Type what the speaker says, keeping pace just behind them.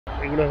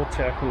এগুলো হচ্ছে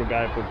এখন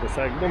গায়ে পড়তেছে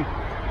একদম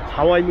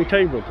হাওয়াই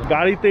মিঠাই মতো।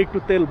 গাড়িতে একটু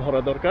তেল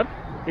ভরা দরকার।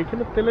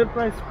 এখানে তেলের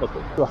প্রাইস কত?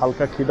 তো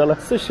হালকা খিদা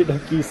লাগছে, সেটা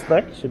কি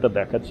স্ন্যাক সেটা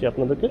দেখাচ্ছি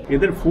আপনাদেরকে।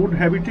 এদের ফুড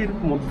হ্যাবিটের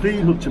মধ্যেই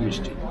হচ্ছে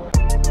মিষ্টি।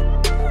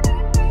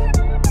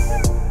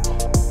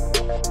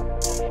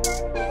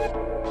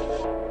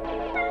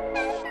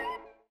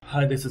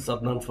 High, this is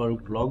Sadnan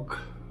Faruk blog.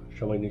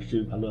 সবাই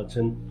নিশ্চয়ই ভালো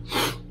আছেন।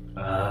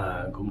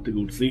 ঘুম থেকে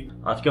উঠছি।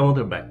 আজকে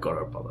আমাদের ব্যাক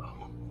করার পালা।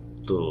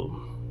 তো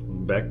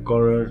ব্যাক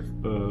করার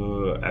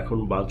এখন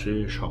বাজে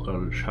সকাল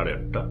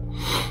 8:30।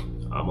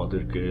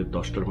 আমাদেরকে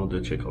 10টার মধ্যে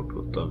চেক আউট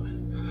করতে হবে।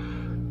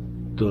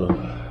 তো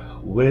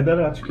ওয়েদার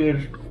আজকের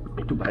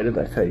একটু বাইরে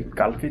দেখাই।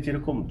 কালকে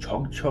যেরকম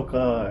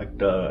ঝকঝকা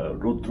একটা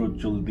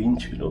রৌদ্রোজ্জ্বল দিন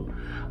ছিল,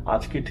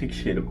 আজকে ঠিক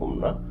সেরকম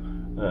না,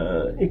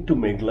 একটু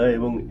মেঘলা।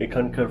 এবং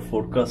এখানকার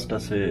ফোরকাস্ট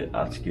আছে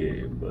আজকে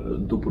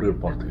দুপুরের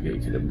পর থেকে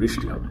এখানে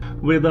বৃষ্টি হবে।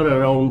 ওয়েদার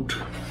অ্যারাউন্ড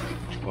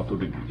কত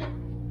ডিগ্রি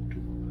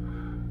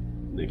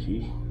দেখি,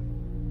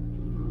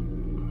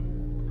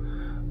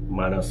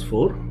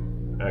 -4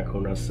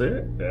 এখন আছে,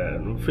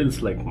 ফিলস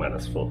লাইক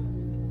 -4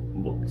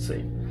 বলছে।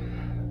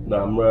 না,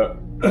 আমরা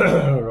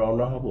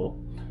রওনা হব।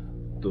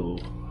 তো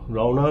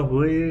রওনা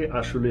হয়ে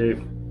আসলে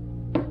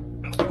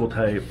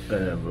কোথায়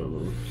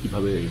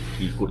কিভাবে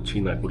কি করছি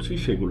না করছি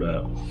সেগুলা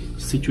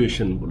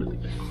সিচুয়েশন বলে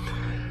দিই।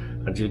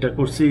 আর যেটা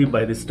করছি,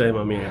 বাই দিস টাইম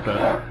আমি একটা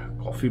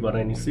কফি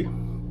বানাই নিছি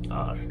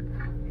আর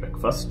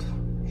ব্রেকফাস্ট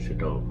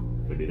সেটাও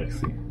রেডি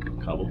রাখছি,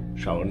 খাবো,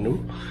 শাওয়ার নেব,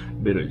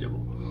 বেরোয় যাব।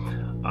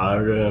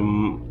 আর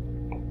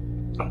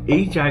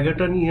এই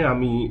জায়গাটা নিয়ে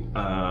আমি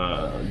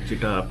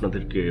যেটা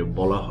আপনাদেরকে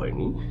বলা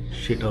হয়নি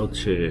সেটা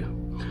হচ্ছে,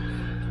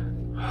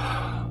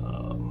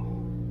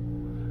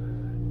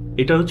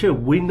 এটা হচ্ছে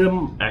উইন্ডাম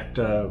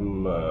একটা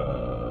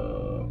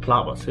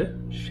ক্লাব আছে।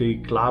 সেই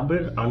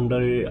ক্লাবের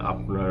আন্ডারে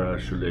আপনার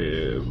আসলে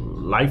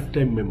লাইফ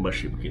টাইম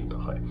মেম্বারশিপ কিনতে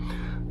হয়।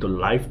 তো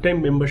লাইফ টাইম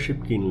মেম্বারশিপ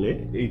কিনলে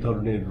এই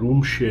ধরনের রুম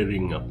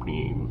শেয়ারিং আপনি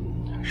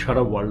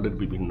সারা ওয়ার্ল্ডের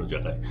বিভিন্ন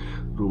জায়গায়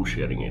রুম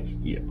শেয়ারিং এর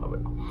ইয়ে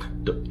পাবেন।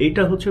 তো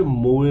এটা হচ্ছে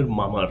মৌয়ের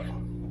মামার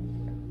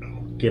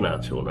কেনা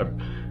আছে, ওনার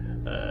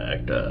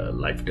একটা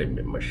লাইফ টাইম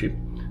মেম্বারশিপ।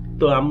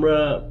 তো আমরা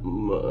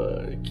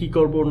কি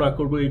করব না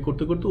করব এই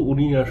করতে করতে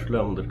উনি আসলে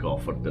আমাদেরকে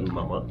অফার দেন,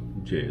 মামা,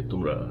 যে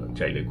তোমরা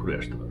চাইলে ঘুরে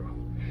আসতে পারো।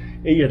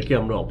 এই আর কি,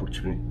 আমরা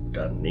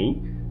অপরচুনিটিটা নেই।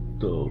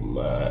 তো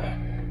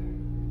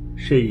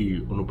সেই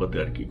অনুপাতে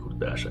আর কি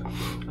ঘুরতে আসা।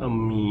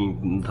 আমি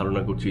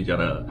ধারণা করছি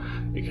যারা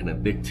এখানে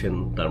দেখছেন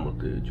তার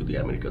মধ্যে যদি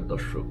আমেরিকার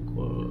দর্শক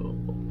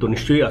তো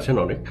নিশ্চয়ই আছেন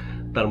অনেক,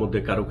 তার মধ্যে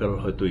কারো কারো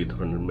হয়তো এই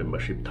ধরনের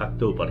মেম্বারশিপ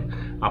থাকতেও পারে।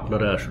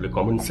 আপনারা আসলে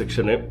কমেন্ট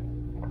সেকশনে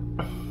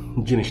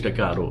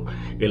জিনিসটাকে আরো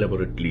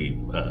এলাবোরেটলি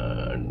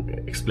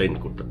এক্সপ্লেইন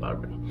করতে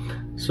পারবেন।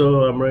 সো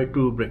আমরা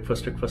একটু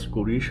ব্রেকফাস্ট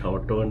করি,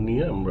 শাওয়ার টাওয়ার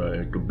নিয়ে আমরা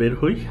একটু বের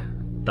হই,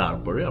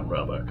 তারপরে আমরা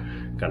আবার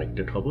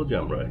কানেক্টেড হব যে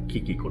আমরা কি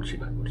কি করছি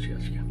না করছি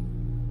আজকে।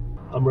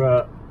 আমরা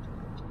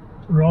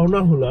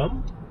রওনা হলাম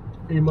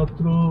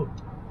এইমাত্র,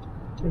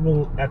 এবং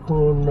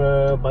এখন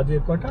বাজে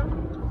কটা?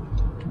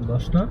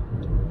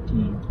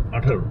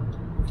 10:18।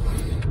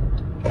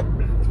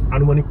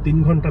 আনুমানিক 3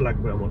 ঘন্টা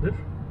লাগবে আমাদের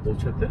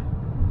পৌঁছাতে।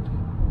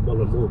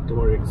 বলো,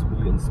 তোমার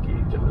এক্সপিরিয়েন্স কি?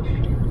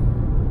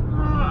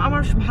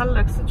 আমার ভালো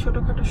লাগছে,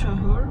 ছোটখাটো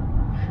শহর।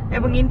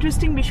 এবং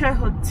ইন্টারেস্টিং বিষয়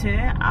হচ্ছে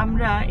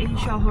আমরা এই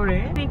শহরে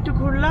একটু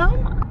ঘুরলাম,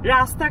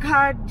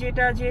 রাস্তাঘাট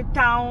যেটা যে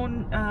টাউন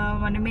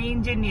মানে মেইন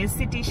যে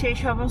সিটি, সেই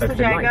সমস্ত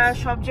জায়গা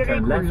সব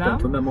জায়গায় ঘুরলাম।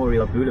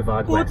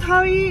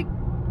 কোথাওই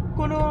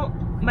কোনো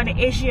মানে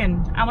এশিয়ান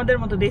আমাদের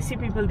মতো দেশি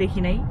পিপল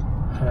দেখি নাই।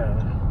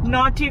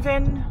 Not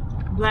even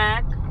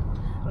black,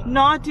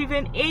 not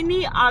even any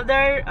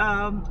other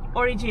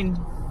origin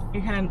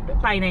এখানে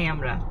পাই নাই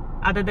আমরা,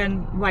 আদার দেন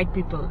হোয়াইট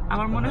পিপল।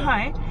 আমার মনে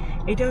হয়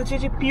এটা হচ্ছে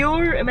যে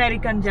পিওর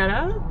আমেরিকান যারা,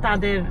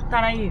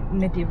 তারাই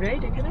নেটিভ,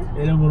 রাইট? এখানে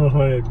এটা মনে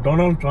হয়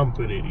ডোনাল্ড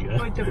ট্রাম্পের এরিয়া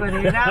হইতে পারে।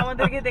 এরা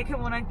আমাদেরকে দেখে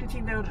মনে একটু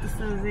চিন্তা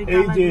করতেছে যে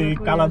এই যে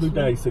কালা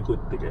দুইটা আইছে কই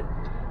থেকে,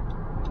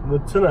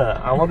 বুঝছো না?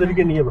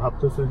 আমাদেরকে নিয়ে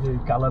ভাবতেছে যে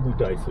কালা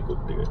দুইটা আইছে কই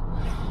থেকে।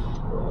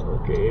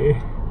 ওকে,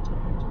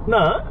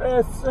 না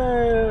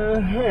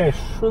হ্যাঁ,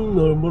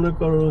 সুন্দর। মনে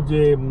করো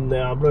যে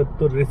আমরা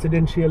তো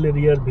রেসিডেন্সিয়াল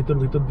এরিয়ার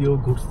ভিতর দিয়েও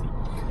ঘুরছি,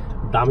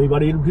 দামি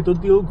বাড়ির ভিতর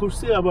দিয়েও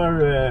ঘুরছি, আবার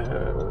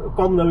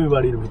কম দামি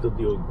বাড়ির ভিতর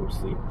দিয়েও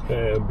ঘুরছি,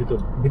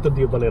 ভিতর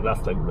দিয়ে মানে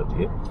রাস্তাগুলো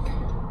দিয়ে।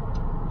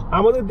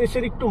 আমাদের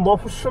দেশের একটু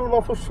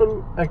মফস্বল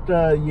একটা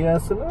ইয়ে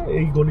আছে না,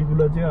 এই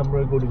গলিগুলো যে আমরা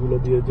গলিগুলো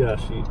দিয়ে যে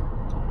আসি,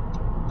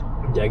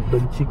 যে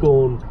একদম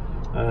চিকন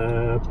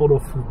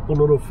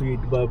 15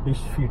 ফিট বা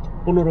 20 ফিট,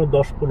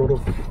 10-15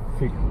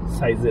 ফিট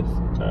সাইজের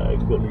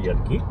গলি আর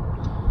কি।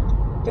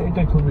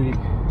 এটা খুবই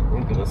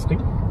ইন্টারেস্টিং।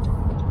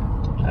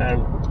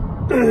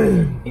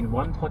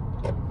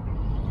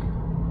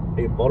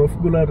 এই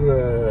বরফগুলার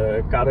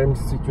কারেন্ট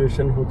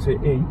সিচুয়েশন হচ্ছে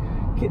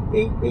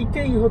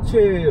এইটাই হচ্ছে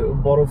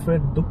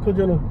বরফের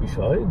দুঃখজনক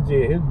বিষয়, যে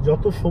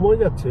যত সময়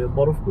যাচ্ছে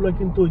বরফগুলা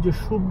কিন্তু ওই যে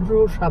শুভ্র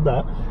সাদা,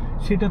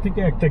 সেটা থেকে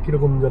একটা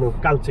কিরকম যেন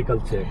কালচে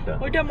একটা,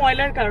 ওইটা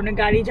ময়লার কারণে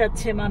গাড়ি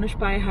যাচ্ছে, মানুষ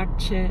পায়ে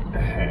হাঁটছে,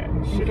 হ্যাঁ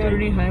সেই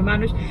কারণেই হয়।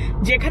 মানুষ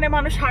যেখানে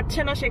মানুষ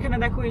হাঁটছে না সেখানে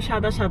দেখো ওই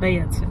সাদাই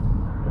আছে,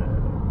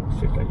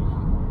 সেটাই।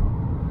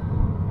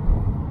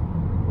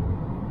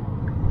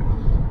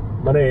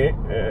 মানে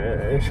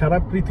সারা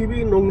পৃথিবী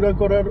নোংরা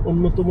করার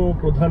অন্যতম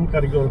প্রধান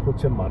কারিগর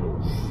হচ্ছে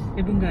মানুষ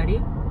এবং গাড়ি।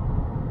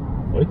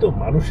 ওই তো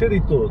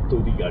মানুষেরই তো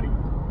তৈরি গাড়ি,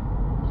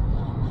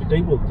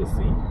 সেটাই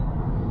বলতেছি,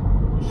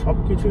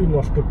 সবকিছুই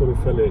নষ্ট করে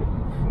ফেলে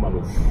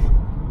মানুষ।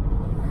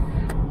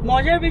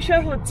 মজার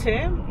বিষয় হচ্ছে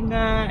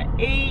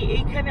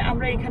এইখানে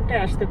আমরা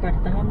এখানটায় আসতে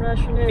পারতাম, আমরা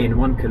আসলে In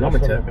 1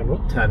 kilometer,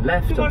 turn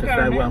left onto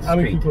Farewell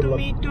আমি কি Street. করলাম?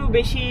 তুমি একটু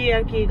বেশি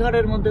আর কি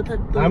ঘরের মধ্যে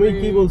থাকতে হবে। আমি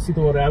কি বলছি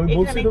তোমারে? আমি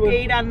বলছি এখানে তোমারে,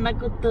 এই রান্না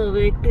করতে হবে,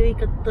 একটু এই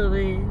করতে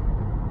হবে।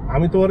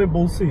 আমি তোমারে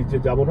বলছি যে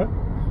যাবো না।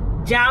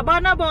 যাবা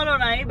না বলো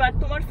নাই, বাট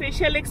তোমার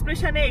ফেশিয়াল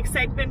এক্সপ্রেশনে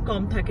এক্সাইটমেন্ট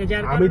কম থাকে,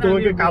 যার কারণে আমি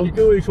তোমাকে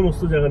কালকেও এই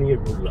সমস্ত জায়গা নিয়ে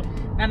ঘুরলাম।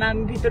 না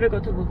আমি ভিতরে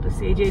কথা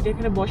বলতেছি, এই যে এটা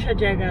এখানে বসার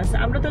জায়গা আছে,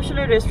 আমরা তো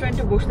আসলে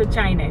রেস্টুরেন্টে বসতে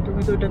চাই নাই,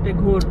 তুমি তো ওটাতে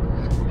ঘোর।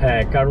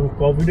 হ্যাঁ, কারণ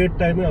কোভিড এর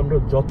টাইমে আমরা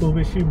যত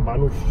বেশি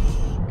মানুষ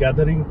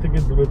গ্যাদারিং থেকে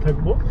দূরে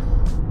থাকবো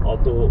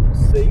অত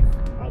সেফ,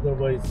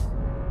 আদারওয়াইজ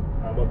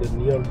আমাদের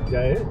নিউ ইয়র্ক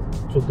যায়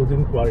 14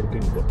 দিন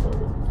কোয়ারেন্টাইন করতে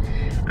হবে।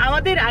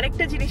 আমাদের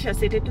আরেকটা জিনিস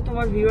আছে, এটা একটু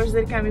তোমার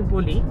ভিউয়ার্সদেরকে আমি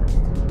বলি,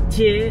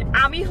 যে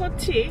আমি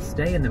হচ্ছি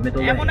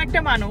এমন একটা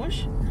মানুষ,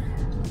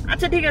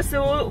 আচ্ছা ঠিক আছে,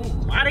 ও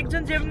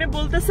আরেকজন যেমনি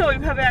বলতেছে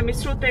ওইভাবে আমি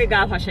স্রোতে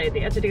গা ভাসাই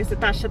দিই, আচ্ছা ঠিক আছে,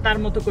 তার সাথে তার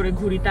মতো করে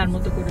ঘুরি, তার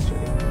মতো করে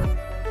চলি।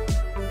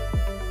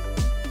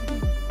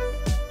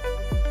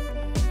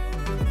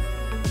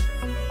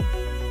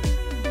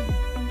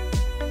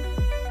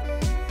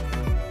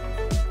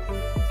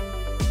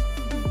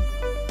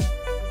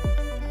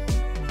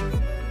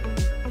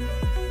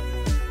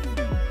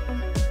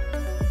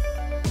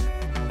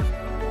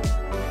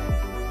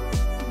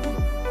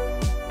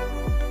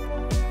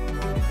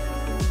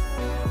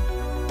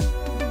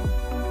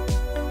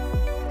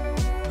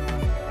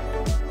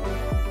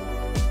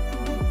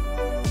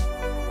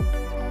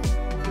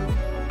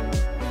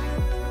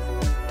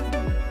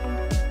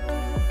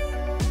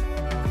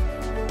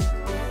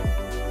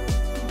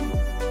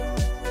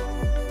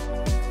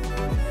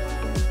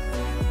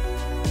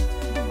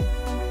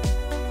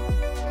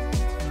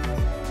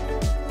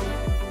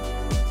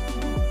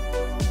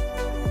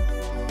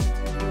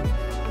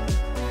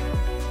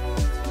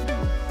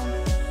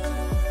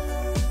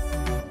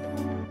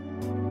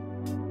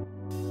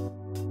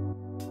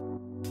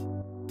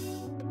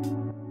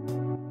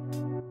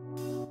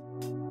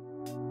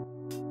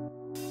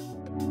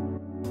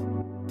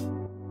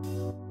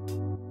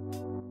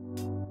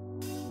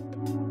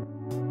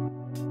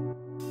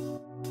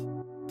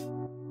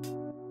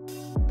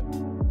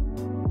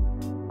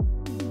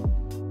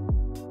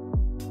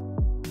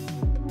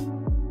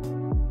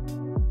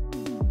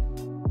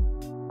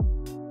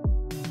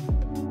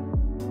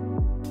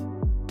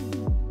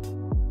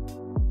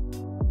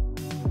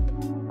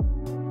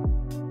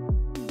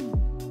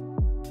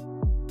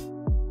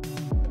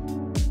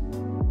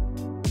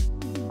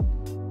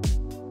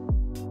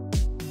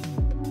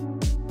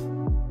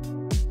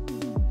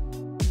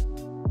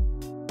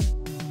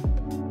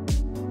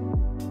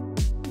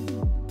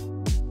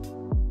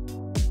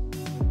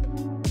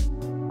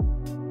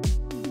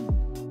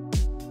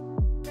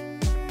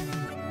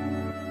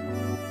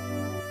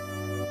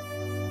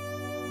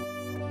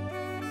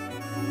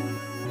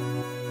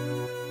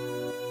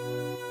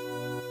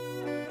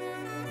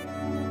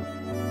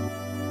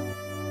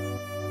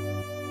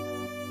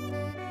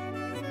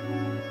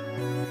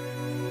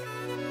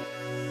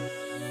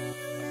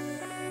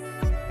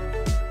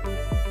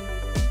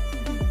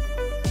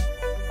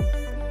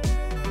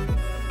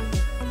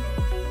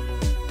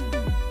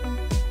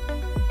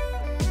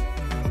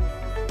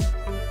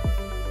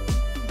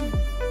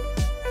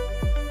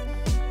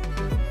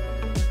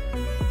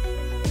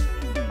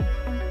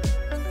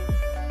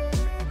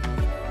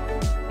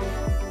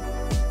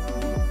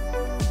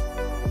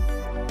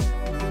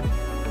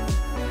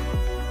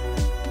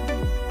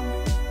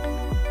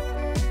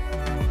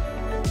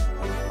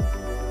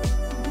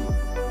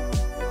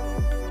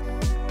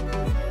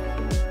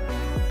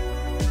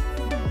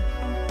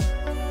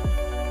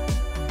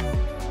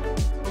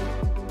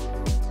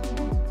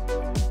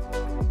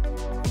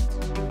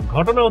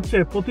 ঘটনা হচ্ছে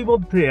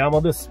প্রতিমধ্যে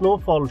আমাদের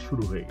স্নোফল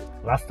শুরু হয়ে গেছে,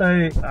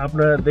 রাস্তায়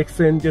আপনারা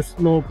দেখছেন যে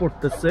স্নো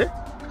পড়তেছে,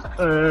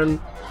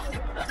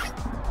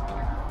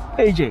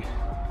 এই যে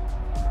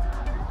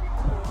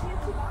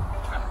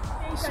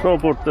স্নো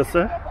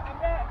পড়তেছে।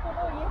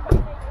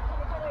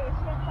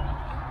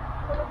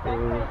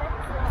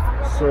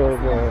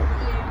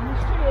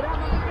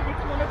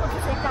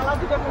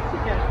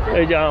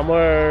 এই যে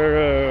আমার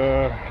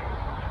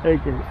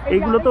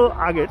এইগুলো তো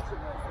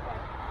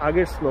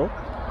আগের স্নো,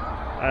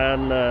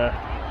 অ্যান্ড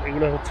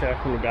এগুলো হচ্ছে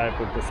এখন গায়ে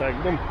পড়তেছে,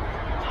 একদম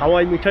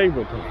হাওয়াই মিঠাই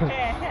মতো।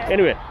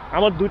 এনিওয়ে,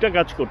 আমার দুইটা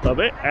কাজ করতে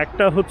হবে,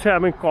 একটা হচ্ছে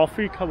আমি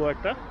কফি খাবো,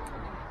 একটা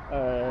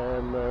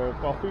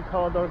কফি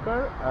খাওয়া দরকার,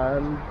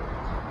 অ্যান্ড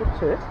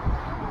হচ্ছে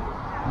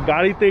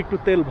গাড়িতে একটু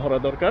তেল ভরা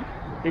দরকার।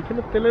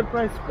 এখানে তেলের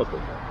প্রাইস কত?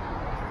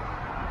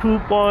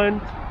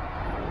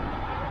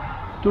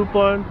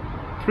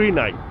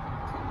 2.39,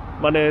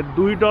 মানে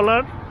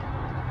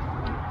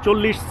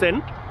 $2.40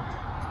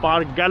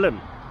 পার গ্যালন।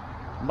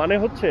 মানে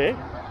হচ্ছে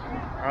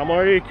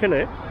আমার এখানে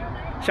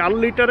 4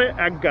 লিটারে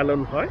 1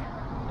 গ্যালন হয়,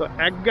 তো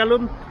 1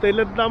 গ্যালন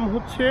তেলের দাম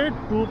হচ্ছে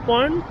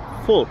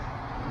 2.4,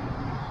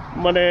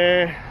 মানে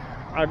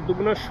 8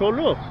 দুগুণা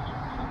 16,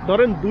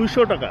 ধরেন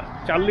 200 টাকা।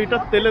 4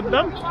 লিটার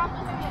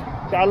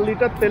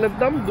তেলের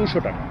দাম 200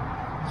 টাকা।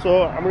 সো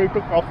আমরা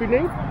একটু কফি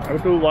নেই, আমি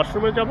একটু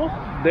ওয়াশরুমে যাব,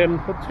 দেন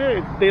হচ্ছে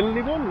তেল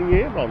নিব,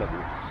 নিয়ে রওনা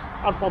দিব।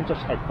 আর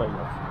 50-60 পাই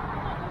না।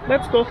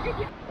 Let's go.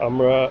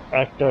 আমরা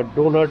একটা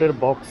ডোনাটের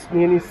বক্স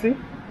নিয়ে নিছি,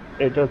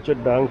 এটা হচ্ছে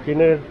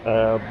ডাঙ্কিনের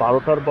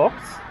 12টার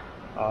বক্স,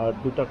 আর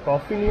 2টা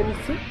কফি নিয়ে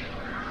নিচ্ছি,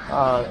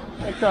 আর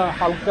একটা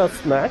হালকা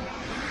স্ন্যাক।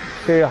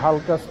 সেই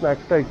হালকা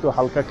স্ন্যাকটা একটু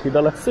হালকা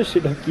খিদা লাগছে,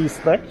 সেটা কি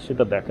স্ন্যাক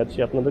সেটা দেখাচ্ছি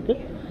আপনাদেরকে।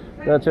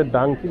 আছে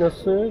ডাঙ্কিন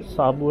আছে,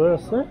 সাবওয়ে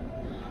আছে,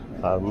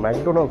 আর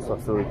ম্যাকডোনাল্ডস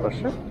আছে ওই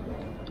পাশে।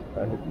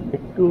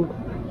 একটু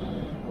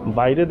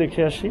বাইরে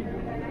দেখে আসি।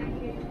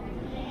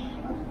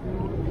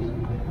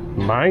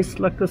 নাইস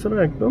লাগতেছে না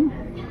একদম?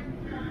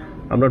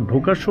 আমরা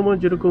ঢোকার সময়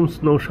যেরকম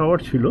স্নো শাওয়ার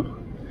ছিল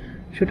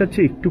সেটা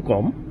চেয়ে একটু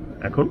কম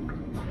এখন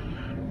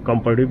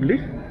কম্পারেটিভলি।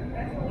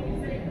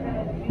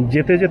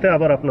 যেতে যেতে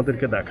আবার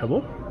আপনাদেরকে দেখাবো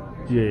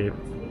যে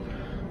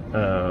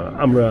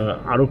আমরা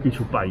আরো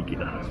কিছু পাই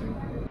কিনা।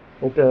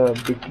 এটা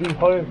বিক্রি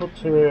হয়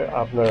হচ্ছে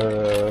আপনার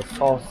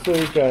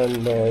সসেজ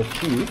অ্যান্ড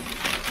চিজ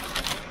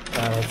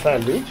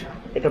স্যান্ডউইচ।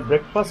 এটা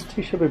ব্রেকফাস্ট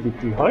হিসেবে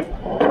বিক্রি হয়,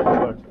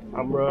 বাট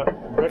আমরা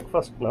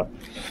ব্রেকফাস্ট না,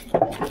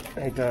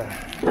 এটা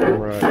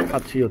আমরা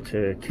খাচ্ছি হচ্ছে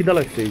খিদা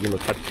লাগছে এইগুলো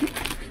খাচ্ছি।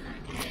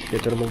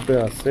 এটার মধ্যে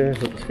আছে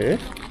হচ্ছে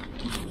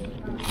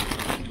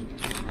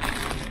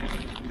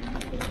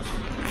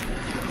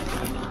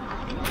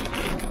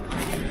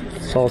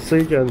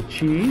সসেজ অ্যান্ড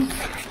চিজ,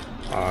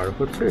 আর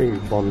হচ্ছে এই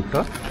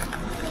বনটা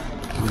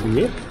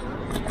দিয়ে,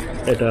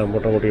 এটা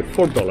মোটামুটি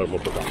 $4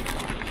 মতো দাম।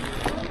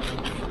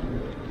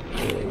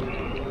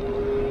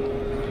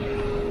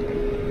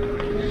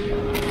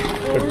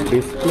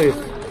 ডিসপ্লে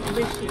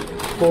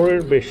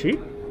 4-এর বেশি,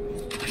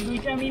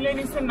 দুইটা মিলে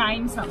নিচ্ছে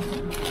 9 সামথিং।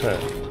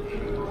 হ্যাঁ,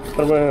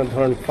 তার মানে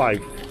ধরেন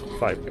 $5।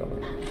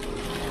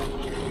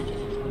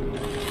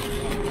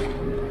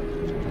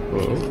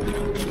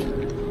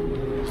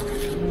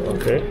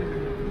 ওকে,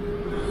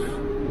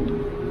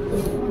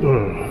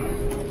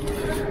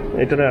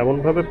 এটা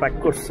এমনভাবে প্যাক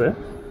করছে,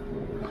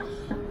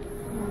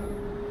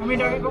 আমি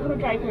এটা আগে কখনো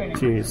ট্রাই করিনি।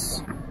 চিজ।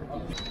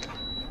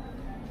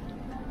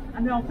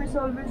 আমি অফিসে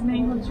অলওয়েজ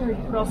নেই হচ্ছে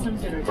ক্রসেন্ট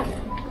এর।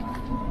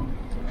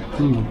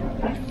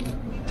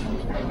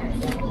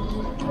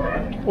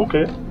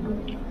 ওকে,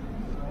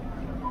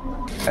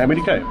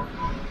 আমেরিকায়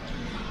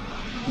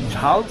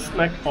ঝাল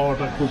স্ন্যাক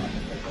পাওয়াটা খুব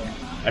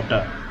একটা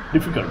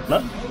ডিফিকাল্ট না?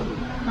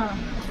 হ্যাঁ,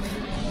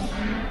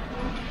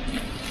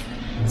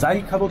 যাই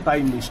খাবো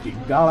তাই মিষ্টি,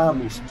 গাঢ়া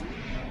মিষ্টি।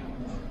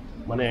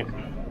 মানে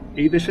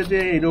এই দেশে যে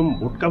এরকম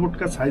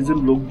ভোটকা সাইজের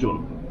লোকজন,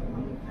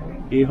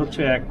 এই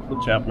হচ্ছে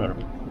আপনার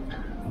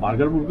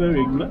বার্গার বুর্গার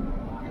এগুলো,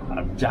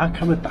 আর যা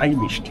খাবে তাই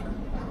মিষ্টি।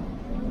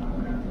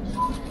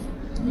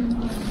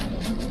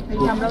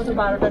 আমরাও তো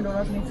 12টা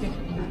ডোনাট নিয়েছি।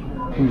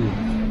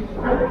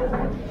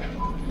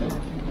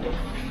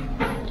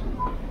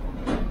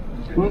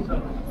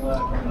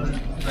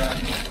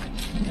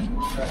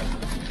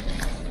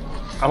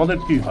 আমাদের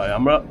কি হয়,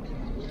 আমরা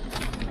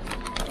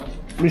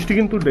মিষ্টি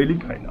কিন্তু ডেইলি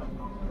খাই না,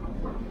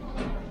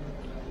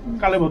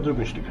 কালে ভদ্র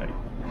মিষ্টি খাই,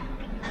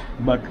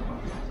 বাট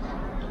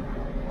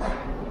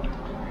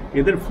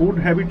এদের ফুড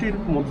হ্যাবিটের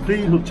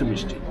মধ্যেই হচ্ছে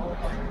মিষ্টি।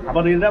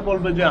 আবার এরা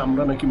বলবে যে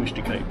আমরা নাকি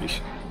মিষ্টি খাই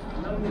বেশি,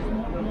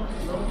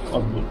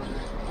 অদ্ভুত।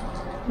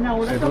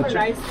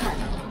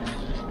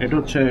 এটা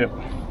হচ্ছে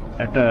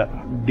একটা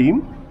ডিম,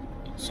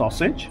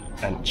 সসেজ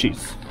অ্যান্ড চিজ।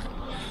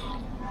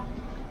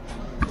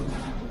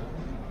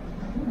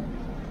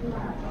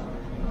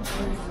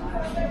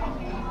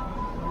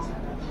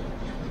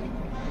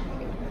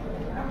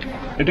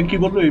 এটা কি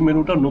বলবো, এই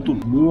মেনুটা নতুন,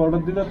 নিউ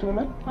অর্ডার দিলে তুমি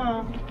না?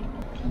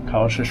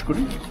 খাওয়া শেষ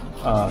করি।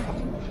 আর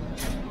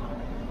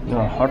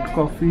হট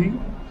কফি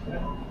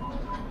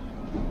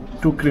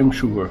 2 ক্রিম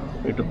সুগার,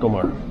 এটা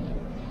তোমার,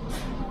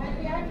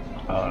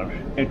 আর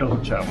এটা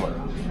হচ্ছে আমার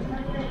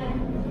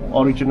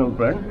original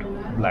brand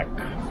black.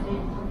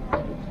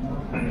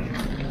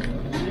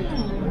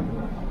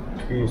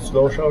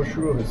 Snow shower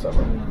শুরু হয়েছে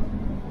আমার।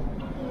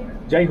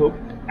 যাই হোক,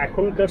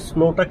 এখনকার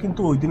স্নোটা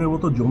কিন্তু ওই দিনের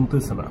মতো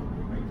জমতেছে না,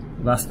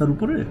 রাস্তার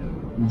উপরে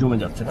জমে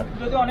যাচ্ছে না।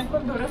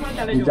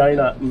 যাই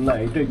না, না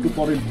এটা একটু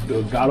পরে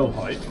গাঢ়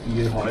হয়,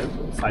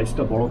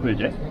 সাইজটা বড় হয়ে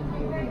যায়।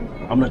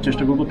 আমরা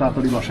চেষ্টা করবো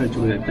তাড়াতাড়ি বাসায়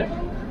চলে যেতে,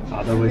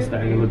 আদারওয়াইজ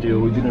দেখা গেল যে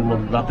ওই দিনের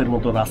মতো রাতের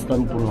মতো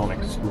রাস্তার উপরে অনেক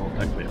স্নো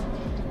থাকবে।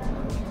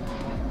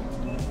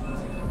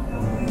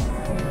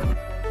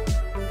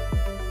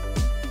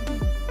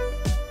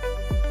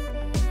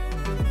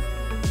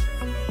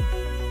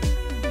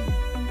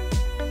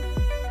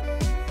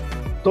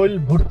 তৈল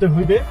ভরতে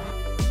হইবে,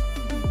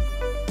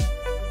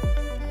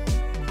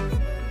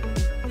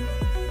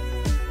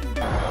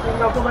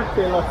 রকমের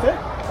তেল আছে,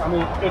 আমি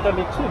এটা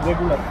নিচ্ছি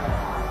রেগুলার।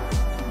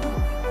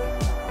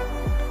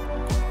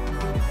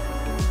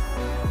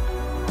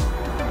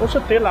 অবশ্য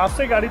তেল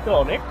আছে গাড়িতে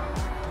অনেক,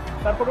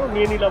 তারপরেও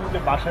নিয়ে নিলাম যে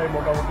বাসায়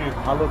মোটামুটি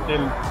ভালো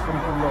তেল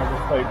সম্পূর্ণ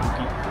অবস্থায়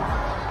ঢুকি।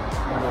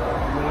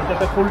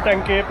 এটাতে ফুল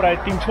ট্যাঙ্কে প্রায়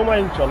 300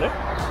 মাইল চলে,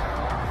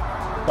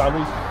 তো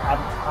আমি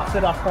আছে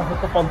রাস্তা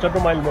হয়তো 55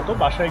 মাইল মতো,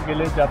 বাসায়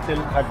গেলে যা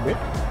তেল থাকবে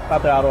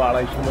তাতে আরও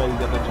 250 মাইল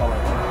যাতে চলা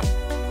যায়।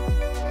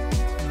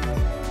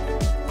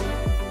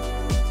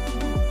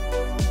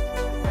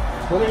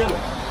 বলে গেল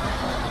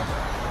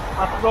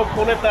মাত্র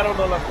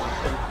 $13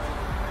 করছেন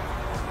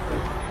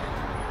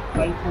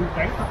full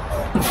tank.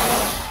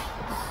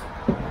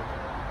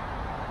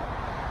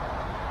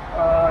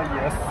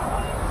 Yes.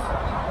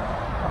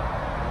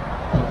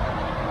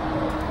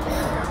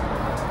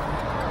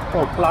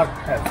 Oh, plug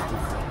has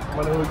this.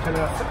 মানে ওইখানে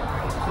আছে।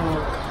 তো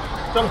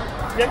চলো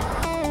যাই।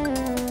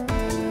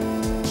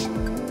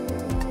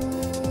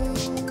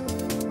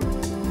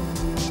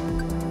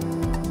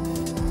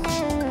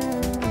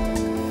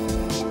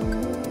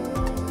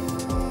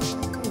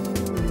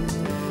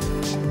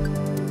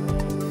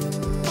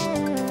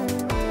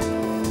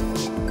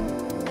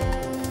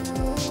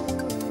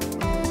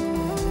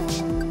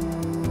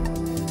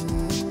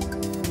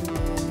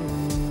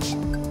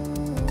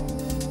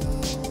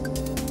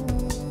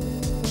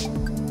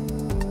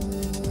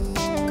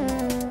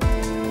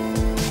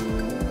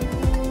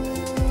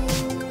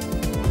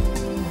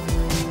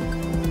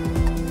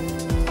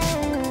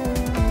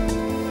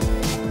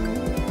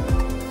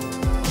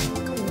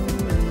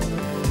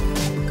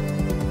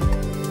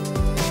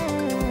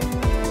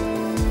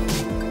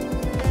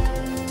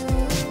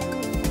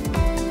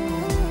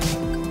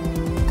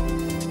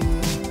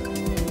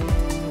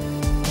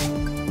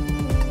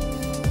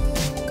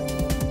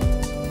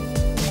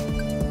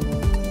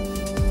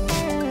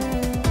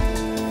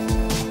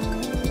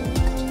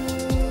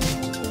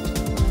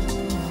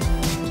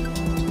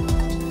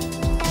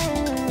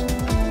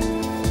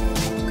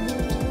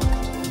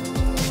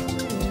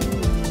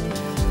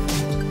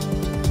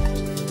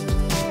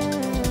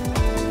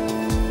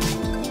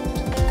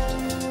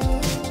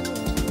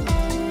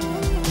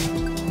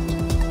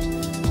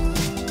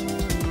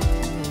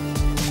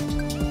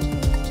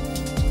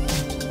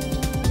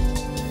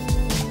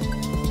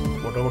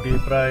 মোটামুটি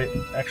প্রায়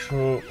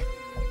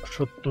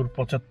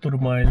 170-75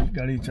 মাইল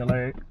গাড়ি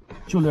চালায়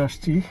চলে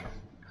আসছি।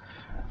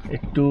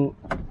 একটু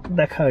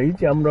দেখাই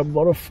যে আমরা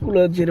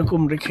বরফগুলো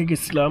যেরকম রেখে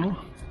গেছিলাম,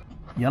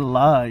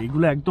 ইয়াল্লা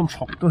এগুলো একদম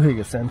শক্ত হয়ে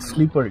গেছে অ্যান্ড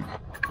স্লিপারি।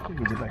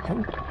 এই যে দেখেন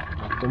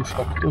একদম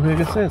শক্ত হয়ে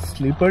গেছে,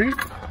 স্লিপারি,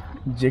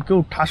 যে কেউ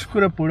ঠাস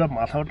করে পুরো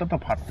মাথাটা তো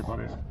ফাটতে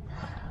পারে।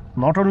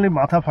 নট অনলি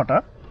মাথা ফাটা,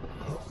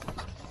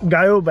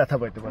 গায়েও ব্যথা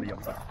পাইতে পারি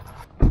আমরা।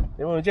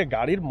 এবং ওই যে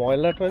গাড়ির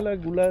ময়লা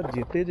টয়লাগুলা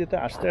যেতে যেতে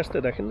আস্তে আস্তে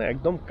দেখেন না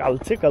একদম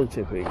কালচে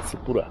কালচে হয়ে গেছে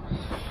পুরা।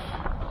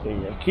 এই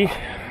আর কি,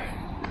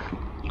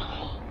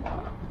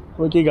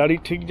 ওই কি গাড়ি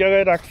ঠিক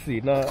জায়গায় রাখছি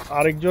না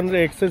আরেকজনের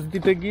এক্সেস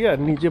দিতে গিয়ে আর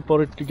নিজে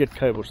পরের টিকিট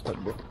খায় বসে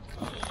থাকবো।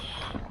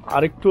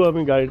 আরেকটু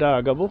আমি গাড়িটা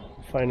আগাবো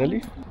ফাইনালি।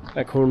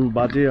 এখন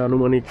বাজে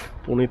আনুমানিক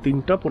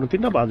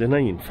 2:45 বাজে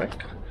নাই ইনফ্যাক্ট।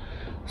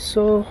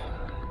 সো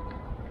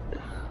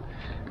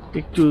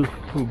একটু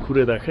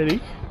ঘুরে দেখাই।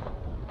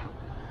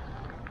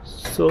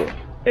 সো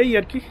এই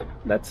আর কি,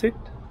 দ্যাটস ইট।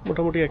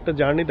 মোটামুটি একটা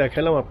জার্নি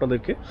দেখালাম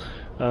আপনাদেরকে।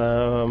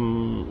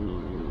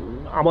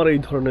 আমার এই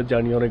ধরনের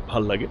জার্নি অনেক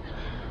ভাল লাগে।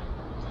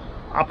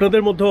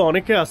 আপনাদের মধ্যে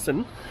অনেকে আছেন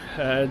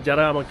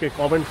যারা আমাকে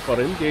কমেন্ট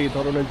করেন যে এই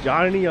ধরনের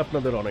জার্নি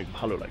আপনাদের অনেক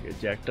ভালো লাগে,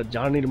 যে একটা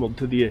জার্নির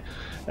মধ্যে দিয়ে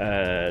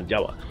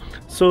যাওয়া।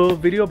 সো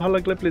ভিডিও ভালো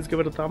লাগলে please give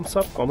it a Thums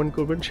up, comment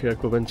করবেন, শেয়ার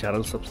করবেন,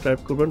 চ্যানেল সাবস্ক্রাইব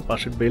করবেন,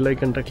 পাশের বেল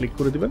আইকনটা ক্লিক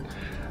করে দিবেন।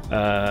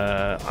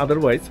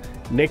 আদারওয়াইজ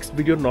নেক্সট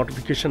ভিডিওর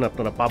নোটিফিকেশন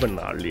আপনারা পাবেন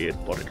না আর্লি এর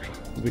পরের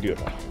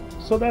ভিডিওটা।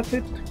 So that's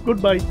it, good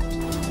bye.